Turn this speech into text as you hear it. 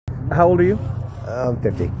How old are you? I'm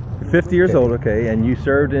 50. You're 50 years 50. old, okay. And you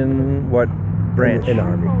served in what branch? In the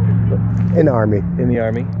Army. In the Army. In the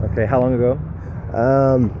Army, okay. How long ago?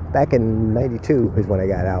 Back in '92 is when I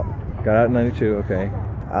got out. Got out in '92, okay.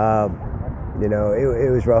 You know, it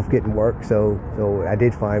was rough getting work, so I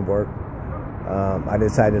did find work. I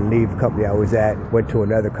decided to leave the company I was at, went to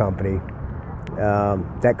another company.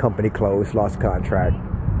 That company closed, lost contract.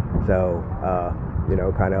 So, you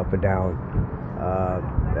know, kind of up and down.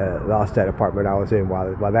 Lost that apartment I was in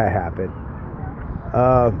while that happened.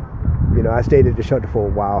 You know, I stayed at the shelter for a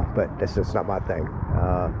while, but that's just not my thing.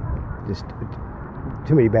 Just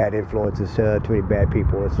too many bad influences, too many bad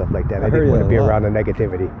people and stuff like that. I didn't want to be around the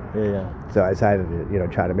negativity. Yeah. So I decided to, you know,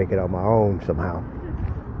 try to make it on my own somehow.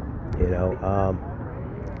 You know,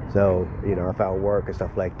 so, you know, I found work and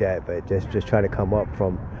stuff like that, but just trying to come up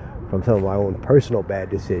from some of my own personal bad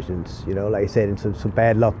decisions, you know, like I said, and some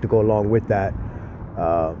bad luck to go along with that.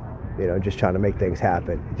 You know, just trying to make things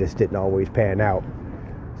happen. It just didn't always pan out.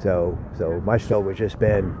 So my show has just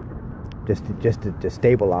been just to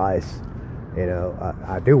stabilize. You know,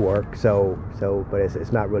 I do work, but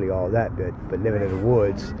it's not really all that good. But living in the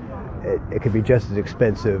woods, it could be just as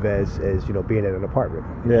expensive as you know, being in an apartment.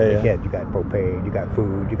 Again, you got propane, you got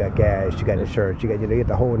food, you got gas, you got insurance, you get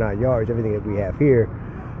the whole 9 yards. Everything that we have here,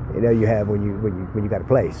 you know, you have when you got a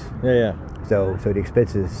place. So the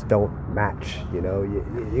expenses don't match. You know,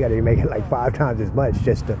 you got to make it like 5 times as much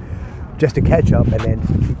just to catch up and then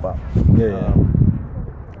keep up.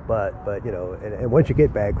 But you know, and once you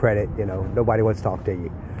get bad credit, you know, nobody wants to talk to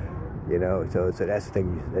you. You know, so that's the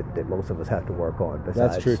thing that most of us have to work on.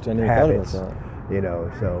 Besides that's true. habits, you know,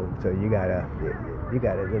 so you gotta.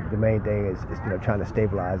 The main thing is you know, trying to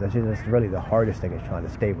stabilize. That's really the hardest thing, is trying to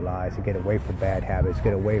stabilize and get away from bad habits,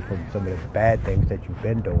 get away from some of the bad things that you've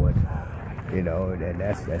been doing. You know, and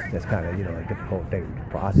that's kind of, you know, a difficult thing to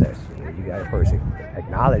process. You got to first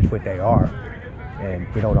acknowledge what they are, and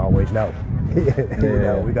we don't always know. You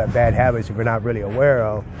know, we got bad habits that we're not really aware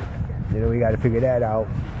of. You know, we got to figure that out.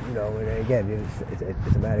 You know, and again,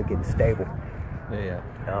 it's a matter of getting stable.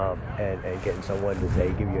 And getting someone to say,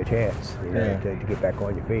 give you a chance, you know, to get back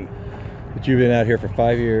on your feet. But you've been out here for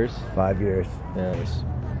 5 years. 5 years. Yes.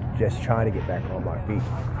 Just trying to get back on my feet.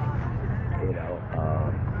 You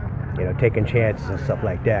know, taking chances and stuff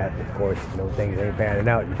like that. Of course, you know, things ain't panning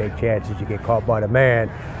out. You take chances, you get caught by the man,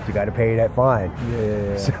 you got to pay that fine.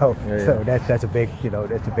 So that's a big, you know,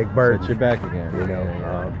 that's a big burden. Set your back again. You know,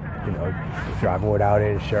 you know, driving without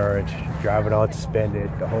insurance, driving on suspended,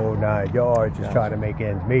 the whole 9 yards, just trying to make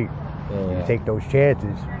ends meet. You take those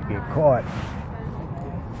chances, you get caught,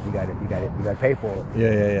 you got to pay for it.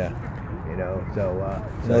 You know,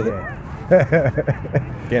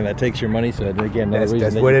 again, that takes your money. So again, that's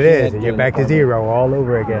what it is. And you're back to zero all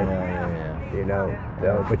over again. You know,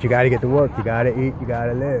 but you got to get to work. You got to eat. You got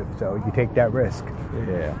to live. So you take that risk.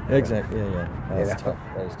 Exactly. That's tough.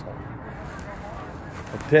 That is tough.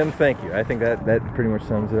 Well, Tim, thank you. I think that pretty much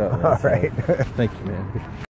sums it up. All right. Thank you, man.